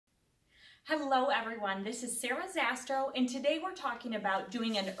Hello everyone, this is Sarah Zastro, and today we're talking about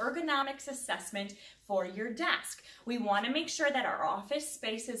doing an ergonomics assessment for your desk. We want to make sure that our office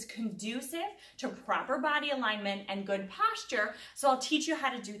space is conducive to proper body alignment and good posture, so I'll teach you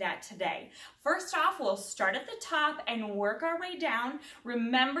how to do that today. First off, we'll start at the top and work our way down.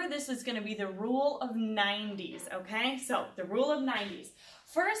 Remember, this is going to be the rule of 90s, okay? So, the rule of 90s.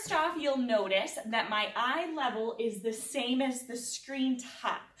 First off, you'll notice that my eye level is the same as the screen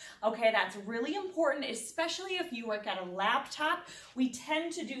top. Okay, that's really important, especially if you work at a laptop. We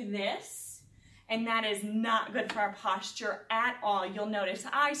tend to do this, and that is not good for our posture at all. You'll notice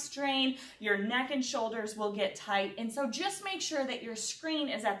eye strain, your neck and shoulders will get tight, and so just make sure that your screen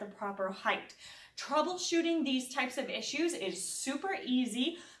is at the proper height. Troubleshooting these types of issues is super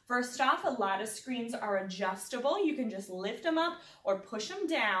easy. First off, a lot of screens are adjustable. You can just lift them up or push them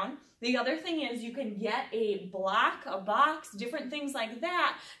down. The other thing is you can get a block, a box, different things like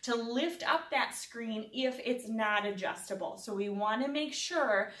that to lift up that screen if it's not adjustable. So we want to make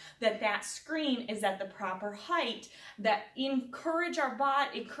sure that that screen is at the proper height that encourages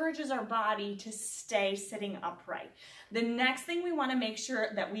our body to stay sitting upright. The next thing we want to make sure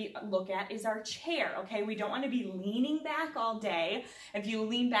that we look at is our chair, okay? We don't want to be leaning back all day. If you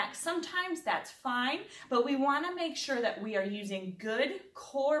lean back sometimes, that's fine, but we want to make sure that we are using good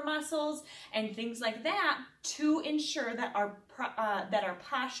core muscles and things like that to ensure that our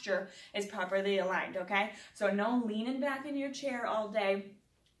posture is properly aligned, okay? So no leaning back in your chair all day.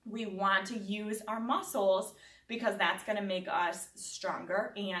 We want to use our muscles because that's going to make us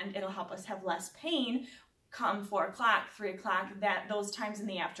stronger and it'll help us have less pain come 4 o'clock, 3 o'clock, those times in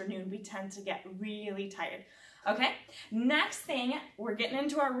the afternoon, we tend to get really tired. Okay, next thing, we're getting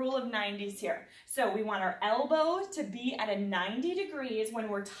into our rule of 90s here. So we want our elbow to be at a 90 degrees when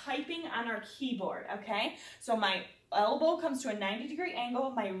we're typing on our keyboard, okay? So my elbow comes to a 90-degree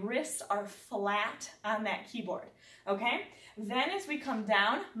angle, my wrists are flat on that keyboard, okay? Then as we come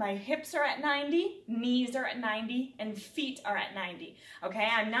down, my hips are at 90, knees are at 90, and feet are at 90, okay?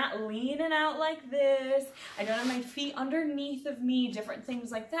 I'm not leaning out like this. I don't have my feet underneath of me, different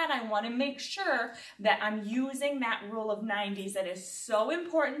things like that. I want to make sure that I'm using that rule of 90s that is so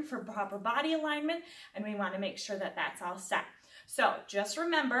important for proper body alignment, and we want to make sure that that's all set. So just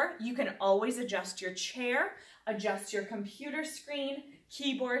remember, you can always adjust your chair, adjust your computer screen,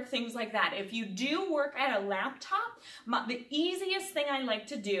 keyboard, things like that. If you do work at a laptop, the easiest thing I like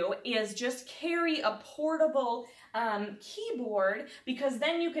to do is just carry a portable keyboard, because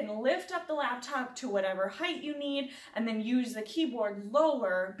then you can lift up the laptop to whatever height you need and then use the keyboard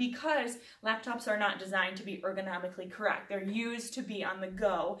lower, because laptops are not designed to be ergonomically correct. They're used to be on the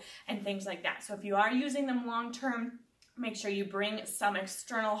go and things like that. So if you are using them long term, make sure you bring some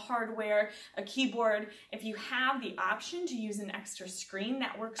external hardware, a keyboard. If you have the option to use an extra screen,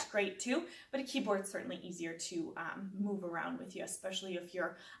 that works great too, but a keyboard's certainly easier to move around with you, especially if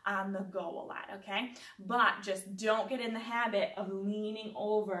you're on the go a lot, okay? But just don't get in the habit of leaning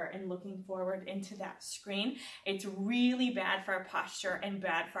over and looking forward into that screen. It's really bad for our posture and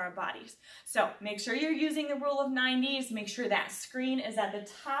bad for our bodies. So make sure you're using the rule of 90s. Make sure that screen is at the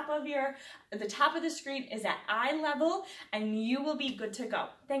top of the screen is at eye level, and you will be good to go.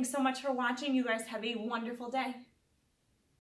 Thanks so much for watching. You guys have a wonderful day.